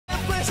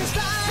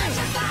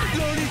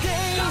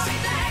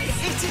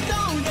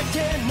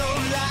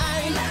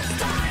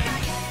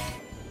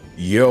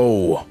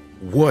Yo,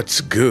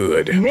 what's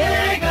good? I'm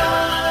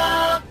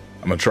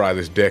gonna try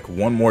this deck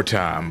one more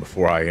time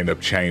before I end up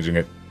changing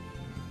it,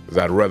 because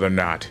I'd rather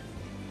not.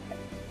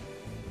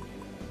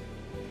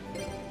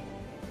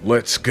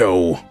 Let's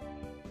go.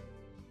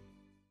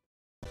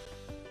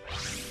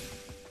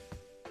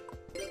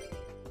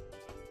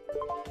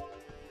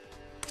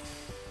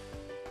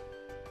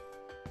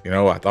 You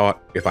know, I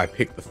thought if I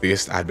picked the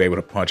fist, I'd be able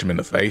to punch him in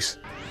the face.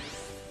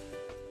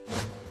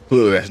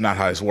 Clearly, that's not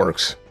how this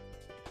works.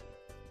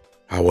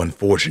 How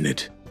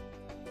unfortunate.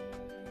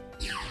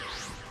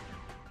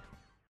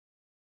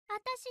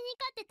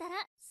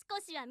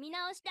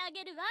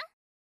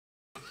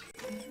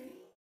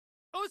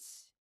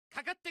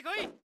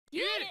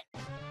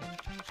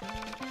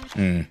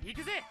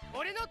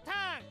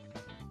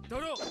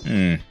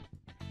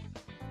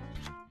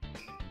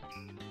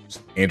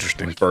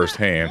 Interesting first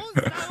hand.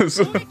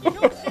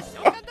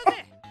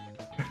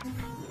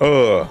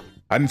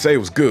 I didn't say it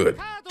was good,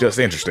 just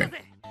interesting.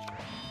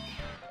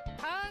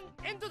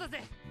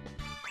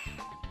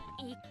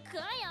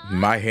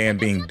 My hand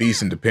being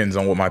decent depends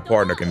on what my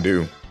partner can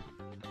do.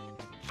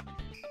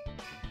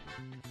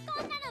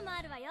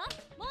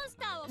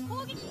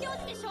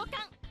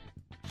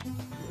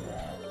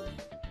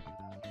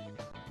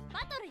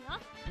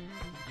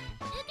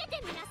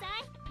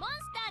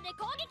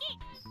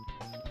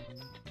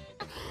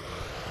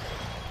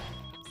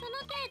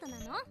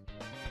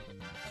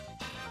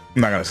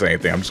 I'm not gonna say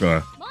anything, I'm just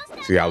gonna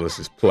see how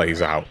this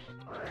plays out.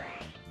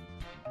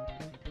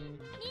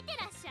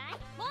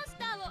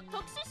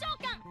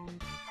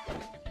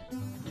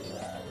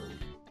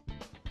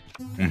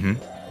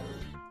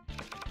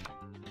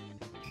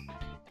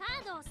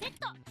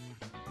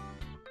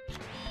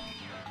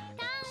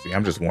 See,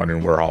 I'm just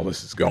wondering where all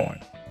this is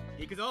going.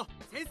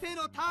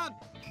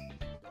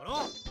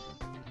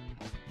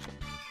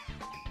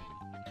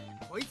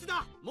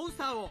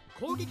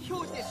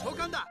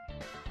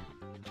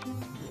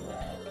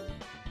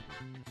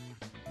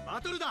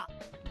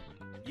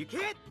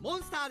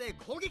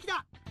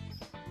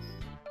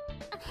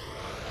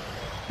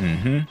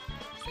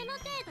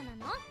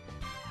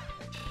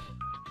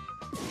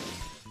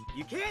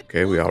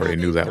 Okay, we already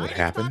knew that would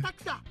happen.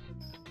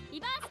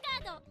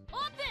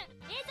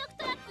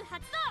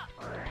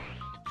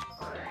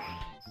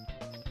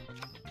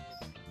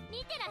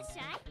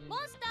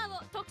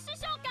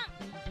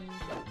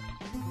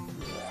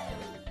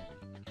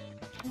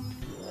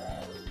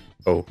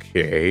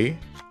 Okay.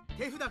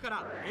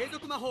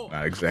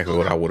 Not exactly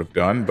what I would have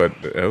done, but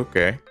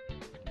okay.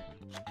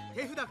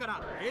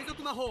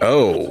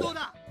 Oh.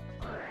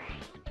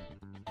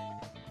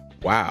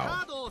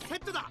 Wow.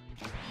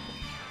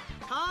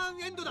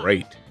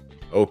 Great.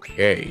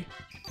 Okay.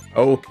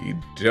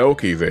 Okie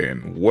dokie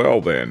then. Well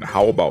then,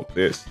 how about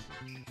this?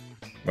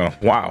 Oh,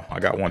 wow, I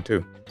got one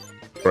too.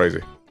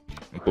 Crazy.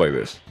 Let's play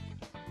this.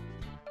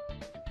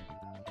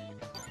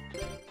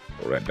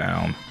 Throw that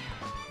down.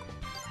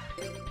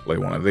 Play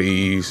one of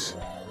these.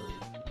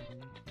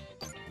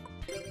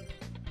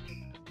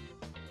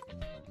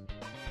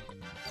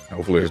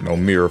 Hopefully there's no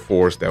mirror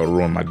force that would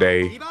ruin my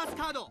day.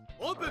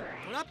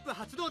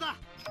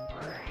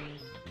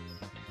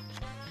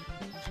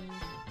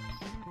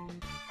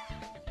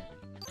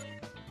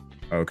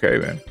 Okay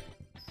then.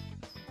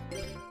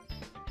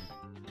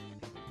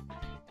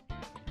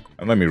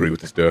 And let me read what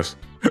this does.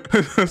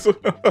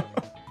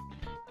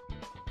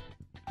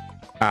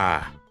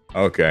 Ah,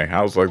 okay.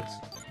 I was like,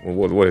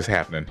 what is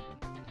happening?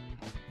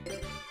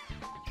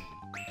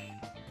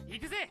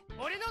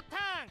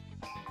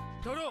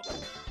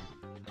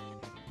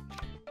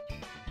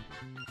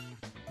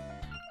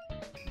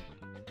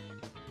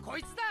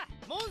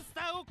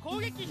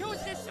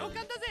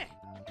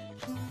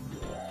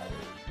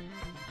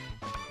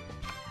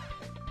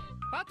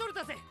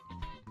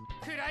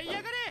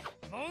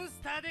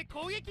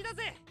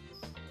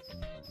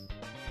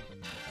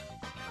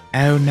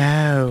 Oh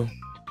no.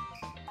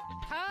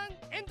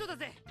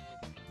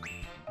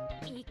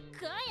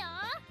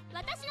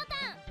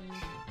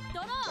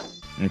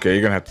 Okay,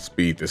 you're gonna have to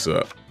speed this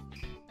up.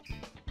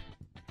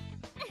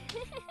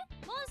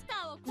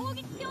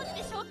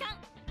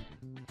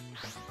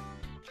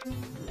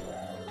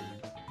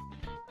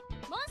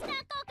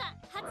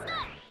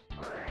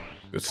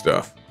 Good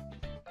stuff.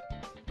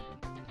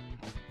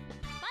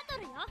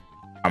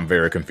 I'm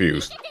very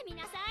confused.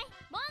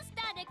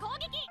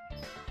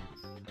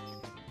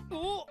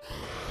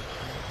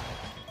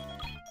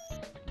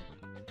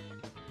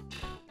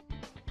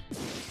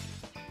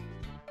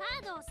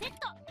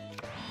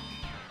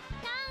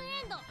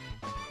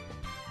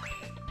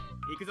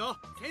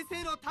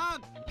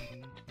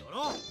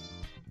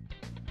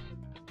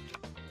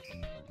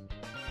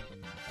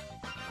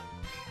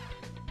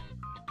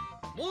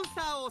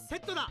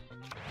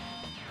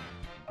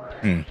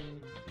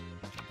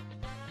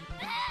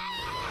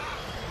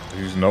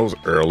 Using those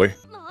early.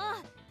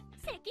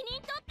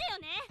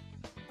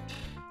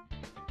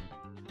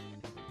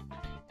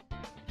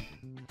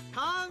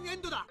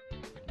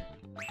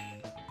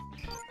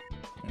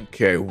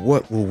 Okay,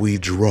 what will we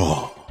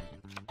draw?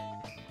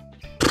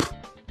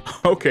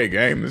 Okay,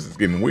 game, this is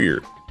getting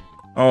weird.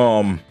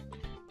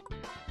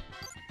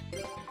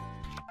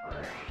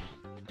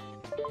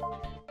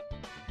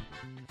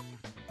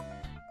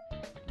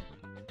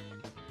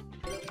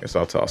 Guess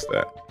I'll toss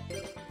that.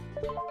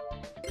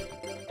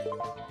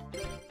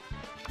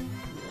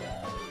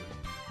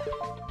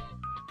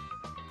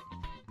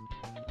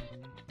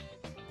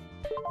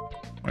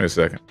 Wait a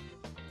second.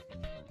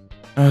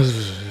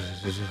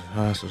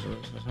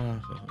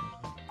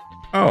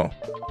 Oh.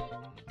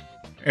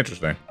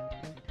 Interesting.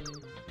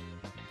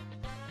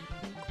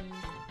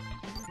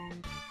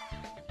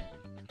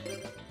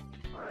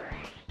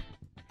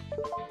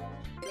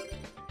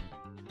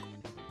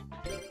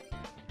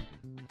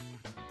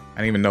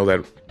 I didn't even know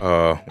that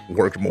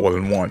worked more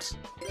than once.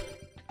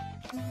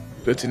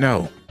 Good to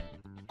know.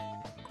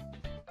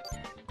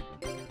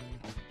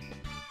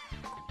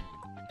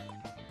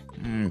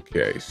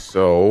 Okay,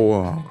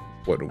 so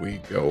what do we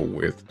go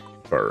with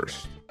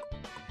first?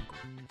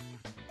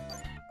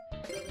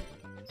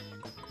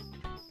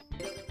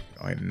 Go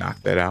ahead and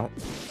knock that out.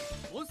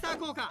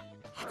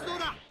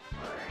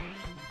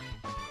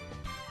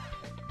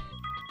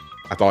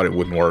 I thought it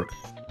wouldn't work.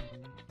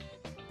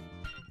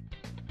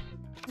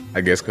 I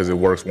guess because it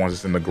works once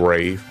it's in the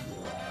grave.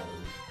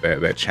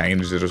 That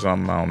changes it or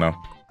something. I don't know.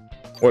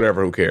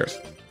 Whatever, who cares?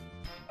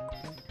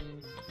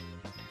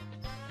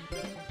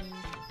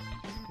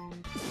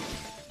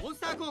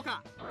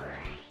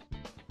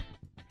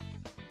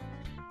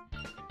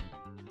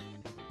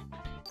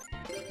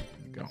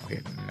 Go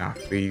ahead and knock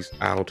these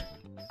out.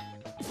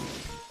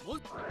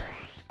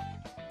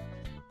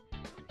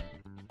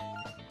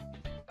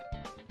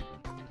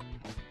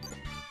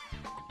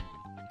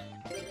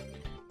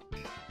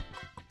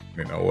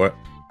 You know what?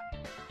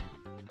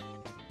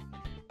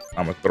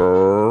 I'm gonna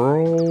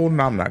throw...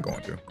 No, I'm not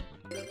going to.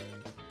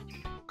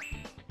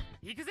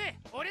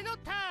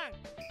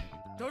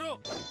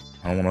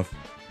 I don't want to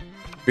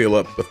fill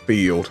up the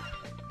field.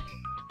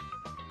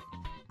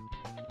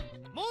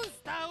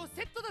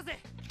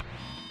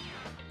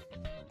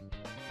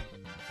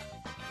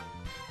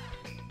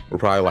 We're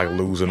probably like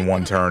losing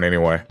one turn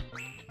anyway.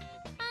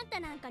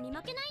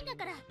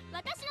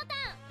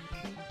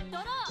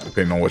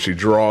 Depending on what she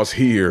draws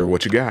here,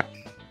 what you got?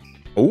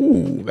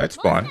 Ooh, that's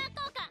fun.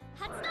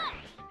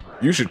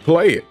 You should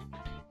play it.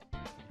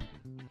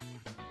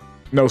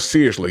 No,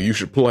 seriously, you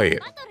should play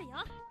it.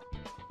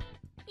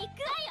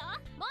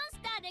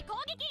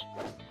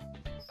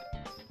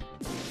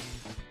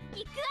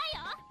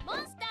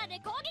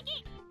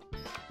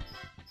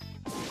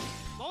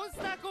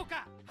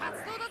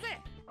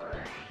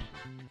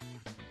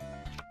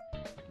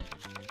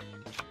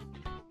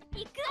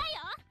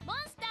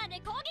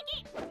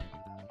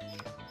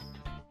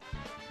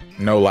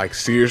 No, like,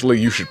 seriously,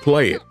 you should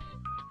play it.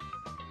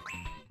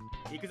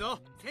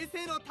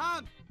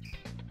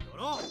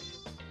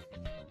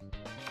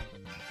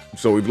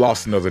 So we've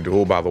lost another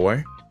duel, by the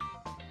way.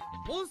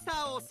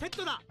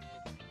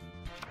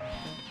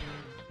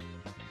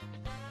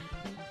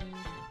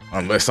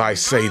 Unless I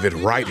save it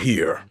right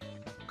here.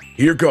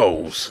 Here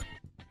goes.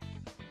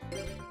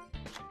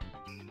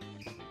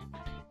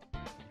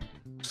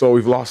 So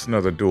we've lost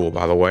another duel,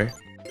 by the way.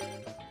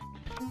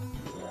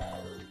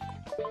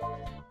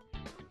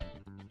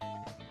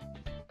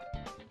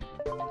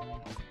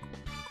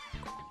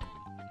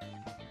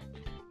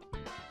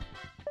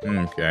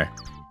 Okay.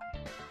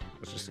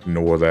 Let's just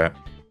ignore that.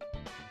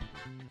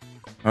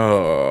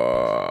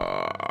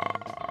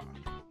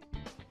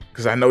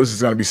 Because I know this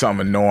is going to be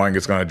something annoying.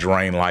 It's going to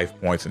drain life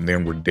points and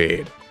then we're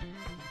dead.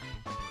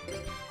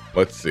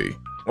 Let's see.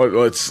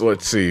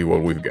 Let's see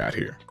what we've got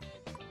here.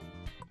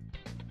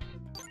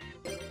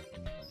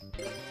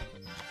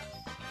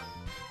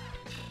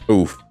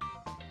 Oof.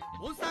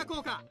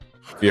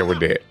 Yeah, we're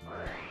dead.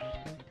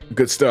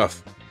 Good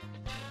stuff.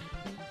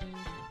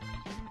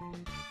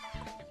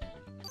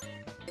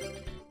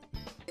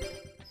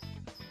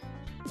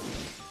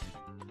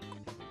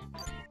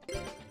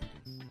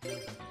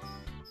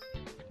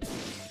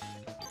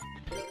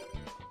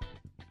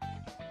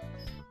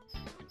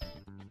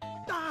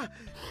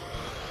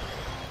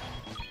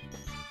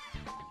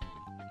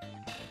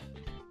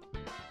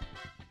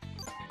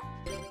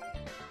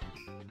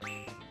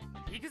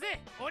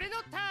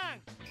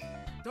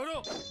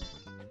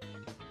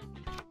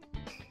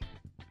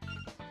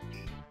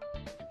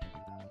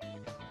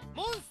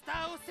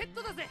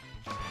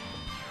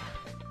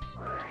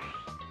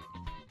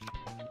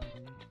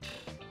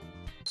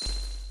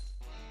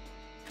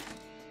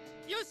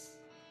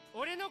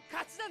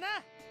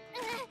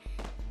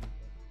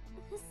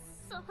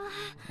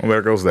 Well,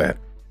 there goes that.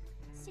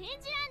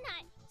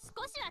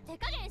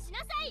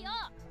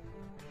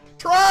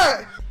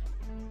 Try!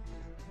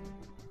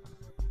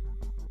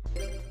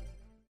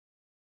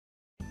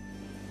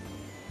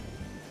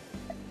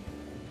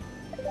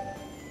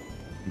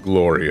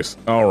 Glorious.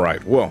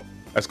 Alright, well,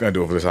 that's going to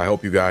do it for this. I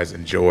hope you guys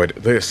enjoyed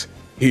this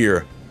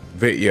here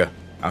video.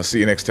 I'll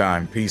see you next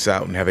time. Peace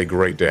out and have a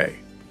great day.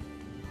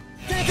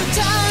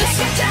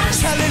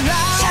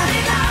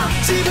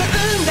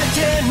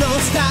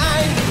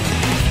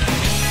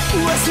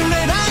 忘れな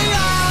いよ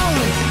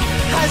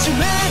初め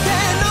て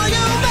の夢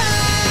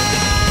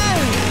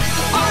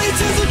追い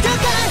続けて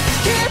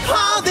Keep on